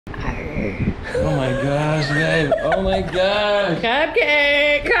Oh my gosh, babe. Oh my gosh.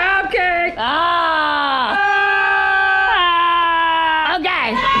 Cupcake! Cupcake! Ah!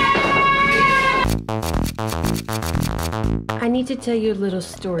 Okay. I need to tell you a little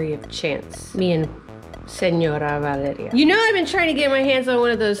story of chance. Me and Senora Valeria. You know I've been trying to get my hands on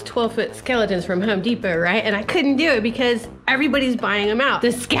one of those 12-foot skeletons from Home Depot, right? And I couldn't do it because everybody's buying them out.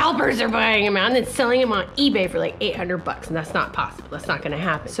 The scalpers are buying them out and then selling them on eBay for like 800 bucks, and that's not possible. That's not gonna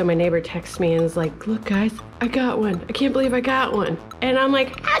happen. So my neighbor texts me and is like, look guys, I got one. I can't believe I got one. And I'm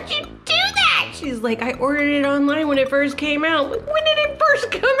like, how'd you do that? She's like, I ordered it online when it first came out. Like, when did it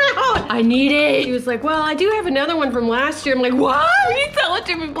first come out? I need it. She was like, well, I do have another one from last year. I'm like, what? You tell it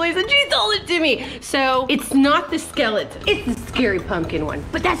to me, please. And she told it to me. So it's not the skeleton. It's the scary pumpkin one.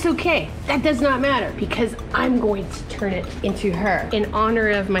 But that's okay. That does not matter because I'm going to turn it into her. In honor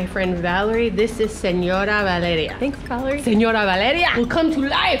of my friend Valerie, this is Senora Valeria. Thanks, Valerie. Senora Valeria will come to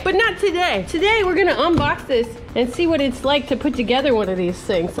life, but not today. Today, we're gonna unbox this and see what it's like to put together one of these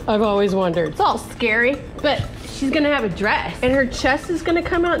things. I've always wondered. It's all scary, but she's gonna have a dress and her chest is gonna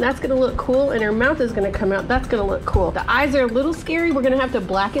come out and that's gonna look cool, and her mouth is gonna come out, that's gonna look cool. The eyes are a little scary. We're gonna have to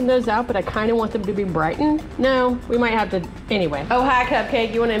blacken those out, but I kinda want them to be brightened. No, we might have to, anyway. Oh, hi,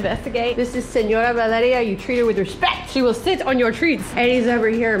 Cupcake, you wanna investigate? This is Senora Valeria. You treat her with respect. She will sit on your treats. Eddie's over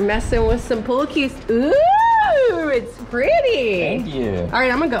here messing with some pool cues. Ooh, it's pretty. Thank you. All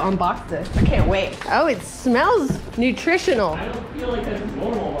right, I'm gonna go unbox this. I can't wait. Oh, it smells nutritional. I don't feel like that's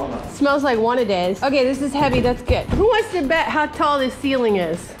normal, Mama. Smells like one a days. Okay, this is heavy, that's good. Who wants to bet how tall this ceiling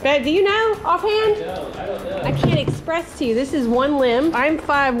is? Bet, do you know offhand? No, I don't know. I can't express to you. This is one limb. I'm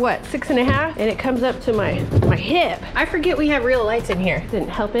 6.5, and it comes up to my hip. I forget we have real lights in here. Didn't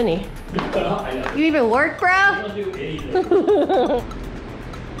help any. I know. You even work, bro? I don't do anything.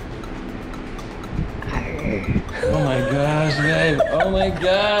 Oh my gosh, babe. Oh my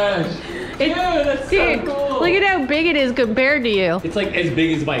gosh. Dude, that's so cool. Look at how big it is compared to you. It's like as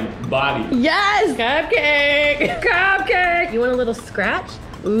big as my body. Yes! Cupcake! Cupcake! You want a little scratch?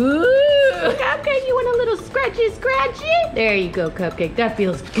 Ooh! Cupcake, you want a little scratchy? There you go, Cupcake. That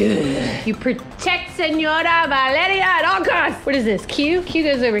feels good. You protect Senora Valeria at all costs. What is this, Q? Q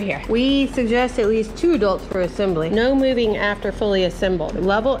goes over here. We suggest at least 2 adults for assembly. No moving after fully assembled.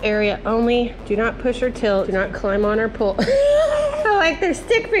 Level area only. Do not push or tilt. Do not climb on or pull. I like their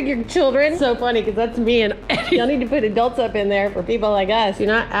stick figure children. So funny, because that's me and Eddie. Y'all need to put adults up in there for people like us. Do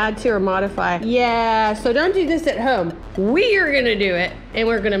not add to or modify. Yeah, so don't do this at home. We are gonna do it, and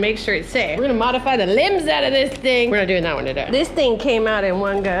we're gonna make sure it's safe. We're gonna modify the limbs out of this thing. We're not doing that one today. This thing came out in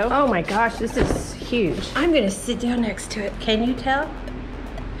one go. Oh my gosh, this is huge. I'm gonna sit down next to it. Can you tell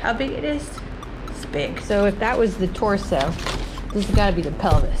how big it is? It's big. So if that was the torso, this has gotta be the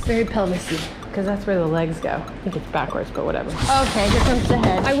pelvis. Very pelvisy, because that's where the legs go. I think it's backwards, but whatever. Okay, here comes the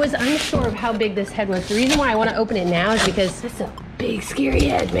head. I was unsure of how big this head was. The reason why I wanna open it now is because it's a big, scary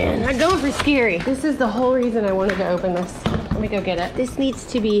head, man. I'm going for scary. This is the whole reason I wanted to open this. Let me go get it. This needs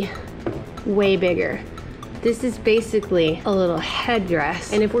to be way bigger. This is basically a little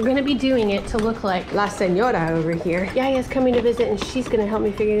headdress. And if we're gonna be doing it to look like La Senora over here, Yaya's coming to visit and she's gonna help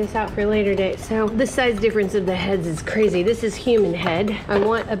me figure this out for a later date. So the size difference of the heads is crazy. This is human head. I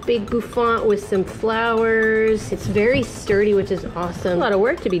want a big bouffant with some flowers. It's very sturdy, which is awesome. A lot of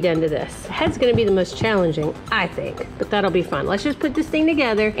work to be done to this. The head's gonna be the most challenging, I think, but that'll be fun. Let's just put this thing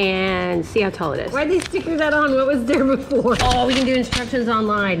together and see how tall it is. Why'd they sticker that on? What was there before? Oh, we can do instructions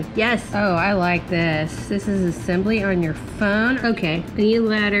online. Yes. Oh, I like this. This is assembly on your phone. Okay, I need a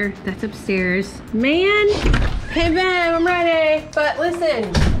ladder. That's upstairs. Man, hey babe, I'm ready. But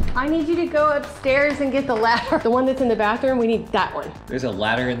listen, I need you to go upstairs and get the ladder. The one that's in the bathroom, we need that one. There's a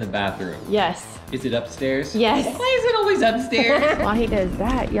ladder in the bathroom. Yes. Is it upstairs? Yes. Why is it always upstairs? While he does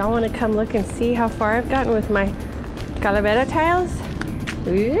that, y'all wanna come look and see how far I've gotten with my calavera tiles?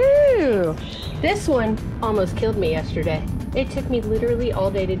 Ooh. This one almost killed me yesterday. It took me literally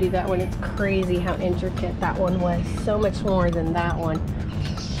all day to do that one. It's crazy how intricate that one was. So much more than that one,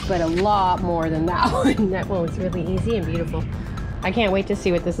 but a lot more than that one. That one was really easy and beautiful. I can't wait to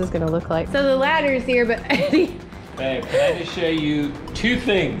see what this is gonna look like. So the ladder is here, but Eddie. Babe, can I just show you 2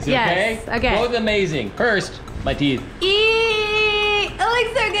 things, okay? Yes, okay. Both amazing. First, my teeth. It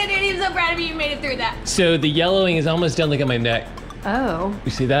looks so good, dude. I'm so proud of you. You made it through that. So the yellowing is almost done. Look at my neck. Oh.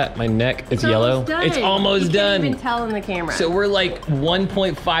 You see that? My neck, it's yellow. It's almost done. You can't even tell in the camera. So we're like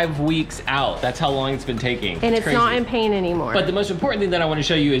 1.5 weeks out. That's how long it's been taking. And it's crazy. not in pain anymore. But the most important thing that I want to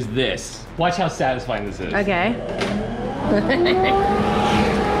show you is this. Watch how satisfying this is. Okay.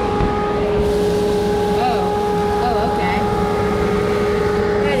 Oh, okay.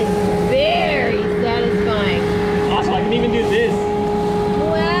 That is very satisfying. Awesome, I can even do this.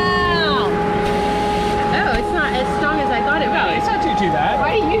 Wow.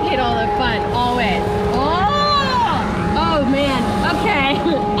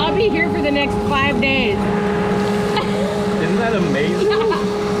 be here for the next 5 days. Isn't that amazing?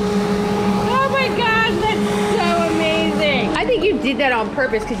 Oh my gosh, that's so amazing. I think you did that on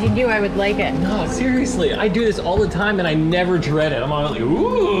purpose because you knew I would like it. No, seriously. I do this all the time and I never dread it. I'm always like,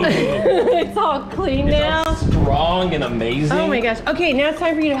 ooh. It's all clean now. It's all strong and amazing. Oh my gosh. Okay, now it's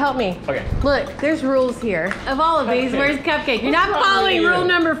time for you to help me. Okay. Look, there's rules here. Of all of these, where's Cupcake? You're not following rule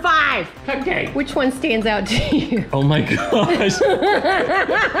number 5. Cupcake. Which one stands out to you? Oh my gosh.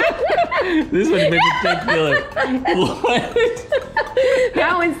 This one made me take feeling. What?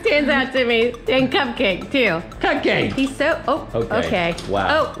 That one stands out to me. And Cupcake, too. Cupcake. He's so, okay.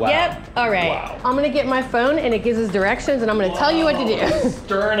 Wow. Oh, Wow. yep. All right. Wow. I'm going to get my phone and it gives us directions and I'm going to tell you what to do.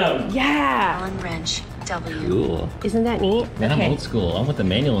 Sternum. Yeah. Allen wrench, W. Cool. Isn't that neat? Man, I'm old school. I'm with the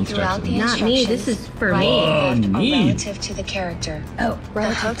manual Throughout the instructions. Not me. This is for me. Oh, left are neat. relative to the character. Oh, The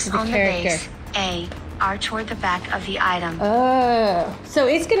relative hooks to the on character. the base, A, are toward the back of the item. Oh, so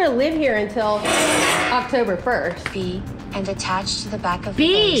it's gonna live here until October 1st. B, and attached to the back of B.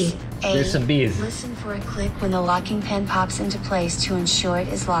 the base. A, There's some B's. listen for a click when the locking pin pops into place to ensure it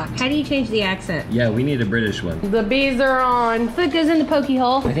is locked. How do you change the accent? Yeah, we need a British one. The bees are on. Foot goes in the pokey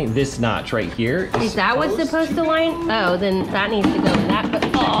hole. I think this notch right here Is that what's supposed to line? Oh, then that needs to go in that.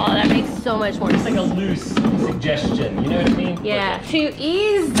 Oh, that makes so much more It's like sense. a loose suggestion. You know what I mean? Yeah. 2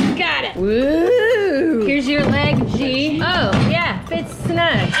 E's. Got it. Woo. Here's your leg, G. Oh, yeah. Fits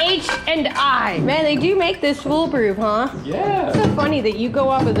snug. H and I. Man, they do make this foolproof, huh? Yeah. It's so funny that you go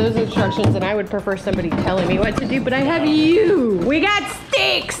off of those instructions and I would prefer somebody telling me what to do, but I have you. We got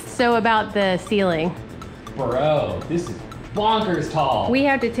sticks. So about the ceiling. Bro, this is bonkers tall. We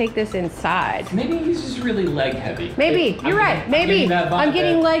have to take this inside. Maybe he's just really leg heavy. Maybe. I'm You're right. getting- Maybe. that vibe, I'm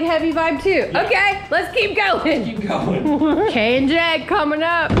getting man. leg heavy vibe too. Yeah. Okay, let's keep going. Keep going. K and J coming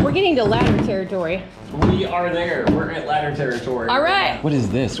up. We're getting to ladder territory. We are there. We're at ladder territory. All right. What is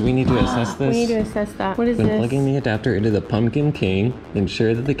this? We need to assess this. We need to assess that. What is When this? plugging the adapter into the Pumpkin King,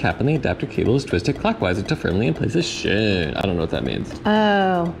 ensure that the cap on the adapter cable is twisted clockwise until firmly in place. Shit. I don't know what that means.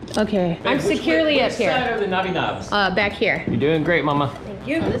 Oh, okay. I'm securely up Which side here. are the knobby knobs? Back here. You're doing great, Mama. Thank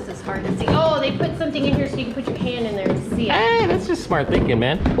you. This is hard to see. Oh, they put something in here so you can put your hand in there and see it. Hey, that's just smart thinking,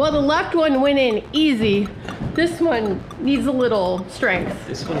 man. Well, the left one went in easy. This one needs a little strength.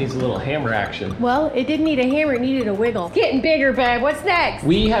 This one needs a little hammer action. Well, it didn't need a hammer, it needed a wiggle. It's getting bigger, babe. What's next?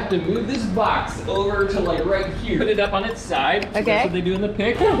 We have to move this box over to like right here. Put it up on its side. Okay. That's what they do in the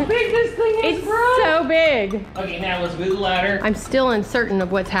pick. How big this thing is, It's bro. so big. Okay, now let's move the ladder. I'm still uncertain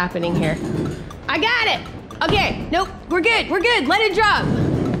of what's happening here. I got it. Okay, nope, we're good, we're good. Let it drop.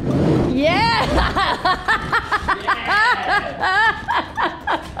 Yeah.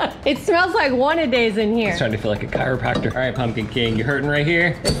 It smells like one-a-days in here. It's starting to feel like a chiropractor. All right, Pumpkin King, you hurting right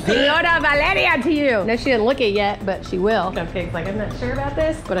here? Senora Valeria to you. No, she didn't look it yet, but she will. Cupcake's like, I'm not sure about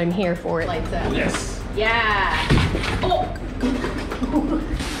this, but I'm here for it. Lights up. Yes. Yeah. Oh.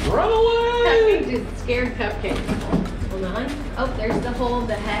 Run away! Cupcake just scared Cupcake. Hold on. Oh, there's the hole of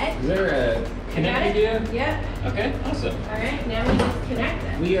the head. Is there a Got connect it? video? Yep. Okay, awesome. All right, now we just connect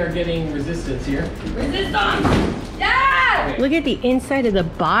it. We are getting resistance here. Resistance! Yeah! Okay. Look at the inside of the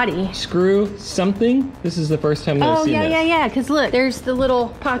body. Screw something. This is the first time I've Oh, seen yeah, this. yeah, yeah. Because look, there's the little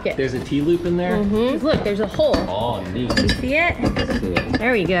pocket. There's a T-loop in there. Look, there's a hole. Oh, neat. See it? See it.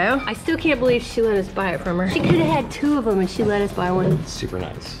 There we go. I still can't believe she let us buy it from her. She could have had 2 of them and she let us buy one. Super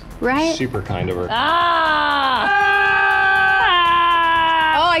nice. Right? Super kind of her. Oh,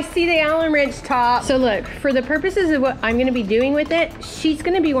 I see the Allen wrench top. So look, for the purposes of what I'm gonna be doing with it, she's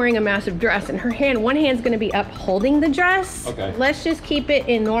gonna be wearing a massive dress and her one hand's gonna be up holding the dress. Okay. Let's just keep it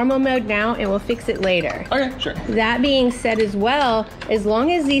in normal mode now and we'll fix it later. Okay, sure. That being said as well, as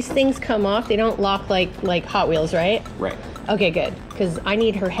long as these things come off, they don't lock like Hot Wheels, right? Right. Okay, good. Because I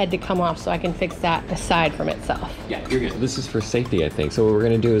need her head to come off so I can fix that aside from itself. Yeah, you're good. This is for safety, I think. So what we're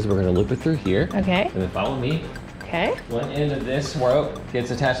gonna do is we're gonna loop it through here. Okay. And then follow me. Okay. One end of this rope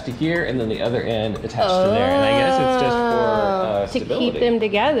gets attached to here, and then the other end attached to there. And I guess it's just for to stability. keep them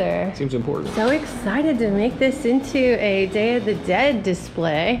together. Seems important. So excited to make this into a Day of the Dead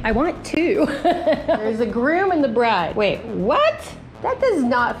display. I want 2. There's a groom and the bride. Wait, what? That does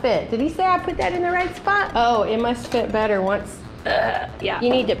not fit. Did he say I put that in the right spot? Oh, it must fit better once. Yeah. You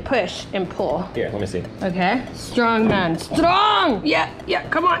need to push and pull. Here, let me see. Okay. Strong man. Strong! Yeah,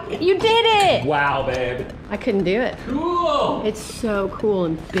 come on. You did it! Wow, babe. I couldn't do it. Cool. It's so cool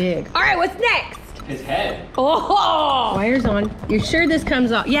and big. All right, what's next? His head. Oh! Wires on. You sure this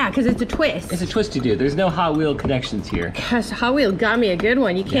comes off? Yeah, because it's a twist. It's a twisty dude. There's no Hot Wheel connections here. Gosh, Hot Wheel got me a good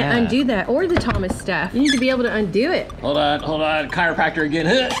one. You can't Yeah. undo that. Or the Thomas stuff. You need to be able to undo it. Hold on. Chiropractor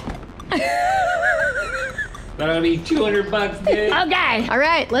again. That'll be 200 bucks, dude. Okay. All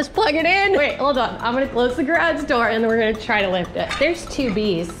right, let's plug it in. Wait, hold on. I'm gonna close the garage door and then we're gonna try to lift it. There's 2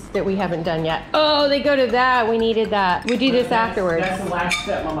 B's that we haven't done yet. Oh, they go to that. We needed that. We do this afterwards. That's the last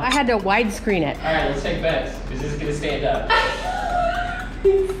step, Mama. I had to widescreen it. All right, let's take bets. Is this gonna stand up?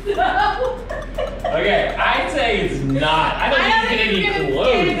 Okay, I'd say it's not. I don't think it's gonna be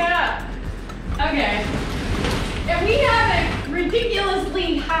close. Up. Okay. And we have a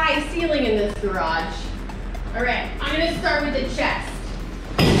ridiculously high ceiling in this garage. All right, I'm gonna start with the chest.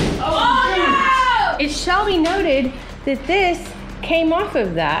 Oh no! It shall be noted that this came off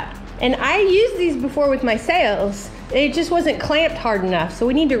of that. And I used these before with my sails. It just wasn't clamped hard enough, so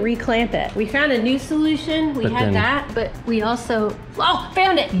we need to reclamp it. We found a new solution. We had that, but we also,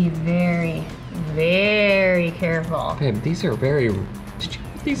 found it. Be very, very careful. Babe, these are very, did you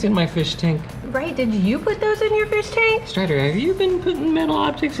put these in my fish tank? Right, did you put those in your fish tank? Stridor, have you been putting metal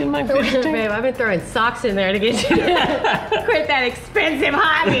objects in my fish tank? Babe, I've been throwing socks in there to get you to quit that expensive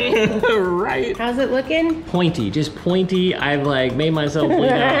hobby. Right. How's it looking? Pointy, just pointy. I've like made myself bleed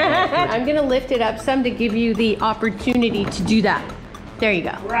out. I'm gonna lift it up some to give you the opportunity to do that. There you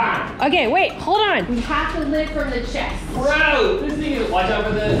go. Right. Okay, wait, hold on. We have to lift from the chest. Bro, this thing is, watch out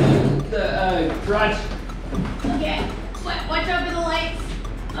for the garage. Okay, watch out for the lights.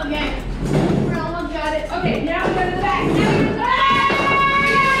 Okay, we're almost got it. Okay, now we go to the back. Now we go to the back.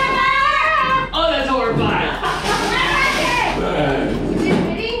 Oh, that's horrifying. Is it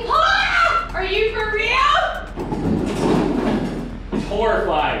fitting? Are you for real? It's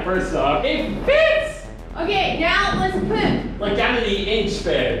horrifying, first off. It fits! Okay, now let's put, Like down to the inch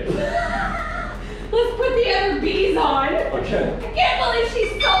fit. let's put the other bees on. Okay. I can't believe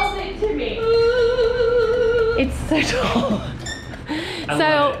she sold it to me. It's so tall.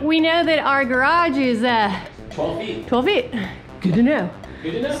 So we know that our garage is 12 feet. 12 feet. Good to know.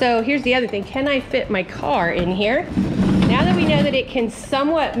 Good to know. So here's the other thing. Can I fit my car in here? Now that we know that it can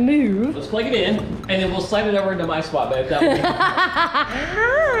somewhat move. Let's plug it in, and then we'll slide it over into my spot, babe. That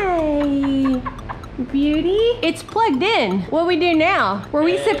Hi, beauty. It's plugged in. What we do now? Were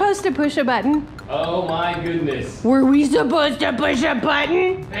we supposed to push a button? Oh my goodness. Were we supposed to push a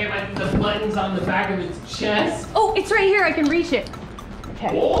button? Babe, I think the button's on the back of its chest. Oh, it's right here. I can reach it.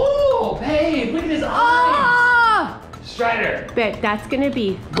 Okay. Oh, babe, look at his eyes. Ah! Stridor. Bet that's gonna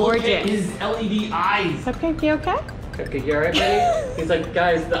be gorgeous. Look at his LED eyes. Okay, you okay? Okay, you alright, buddy? He's like,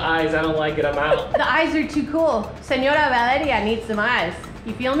 guys, the eyes, I don't like it, I'm out. The eyes are too cool. Senora Valeria needs some eyes.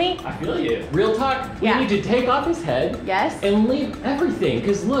 You feel me? I feel you. Real talk, we Yeah. need to take off his head. Yes. And leave everything,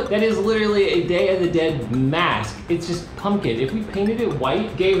 because look, that is literally a Day of the Dead mask. It's just pumpkin. If we painted it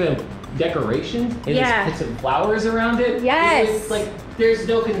white, gave him decorations, and Yeah. just put some flowers around it. Yes. It's like, there's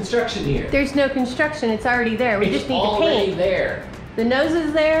no construction here. There's no construction, it's already there. We It's just need to already paint. there. The nose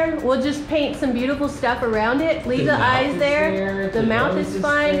is there. We'll just paint some beautiful stuff around it. Leave the mouth eyes is there. The mouth nose is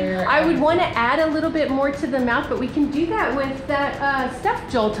fine. there. I would want to add a little bit more to the mouth, but we can do that with that stuff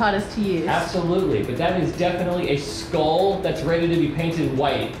Joel taught us to use. Absolutely, but that is definitely a skull that's ready to be painted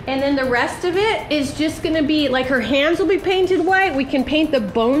white. And then the rest of it is just gonna be, like her hands will be painted white. We can paint the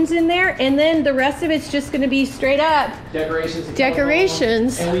bones in there, and then the rest of it's just gonna be straight up Decorations.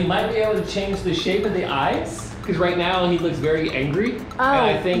 decorations. And we might be able to change the shape of the eyes, because right now he looks very angry. Oh,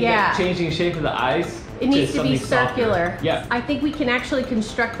 and I think yeah. that changing shape of the eyes It needs to be something softer. circular. Yeah. I think we can actually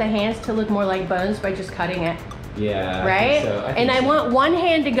construct the hands to look more like bones by just cutting it. Yeah. Right? I think so. I And think I so. want one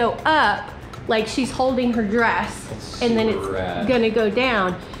hand to go up, like she's holding her dress, That's and then super it's rad. gonna go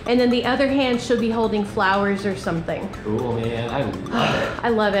down. And then the other hand she'll be holding flowers or something. Cool, man. I love it. I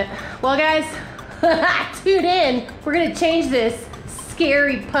love it. Well, guys, tune in. We're gonna change this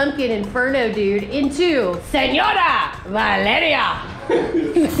scary pumpkin inferno dude into Senora Valeria.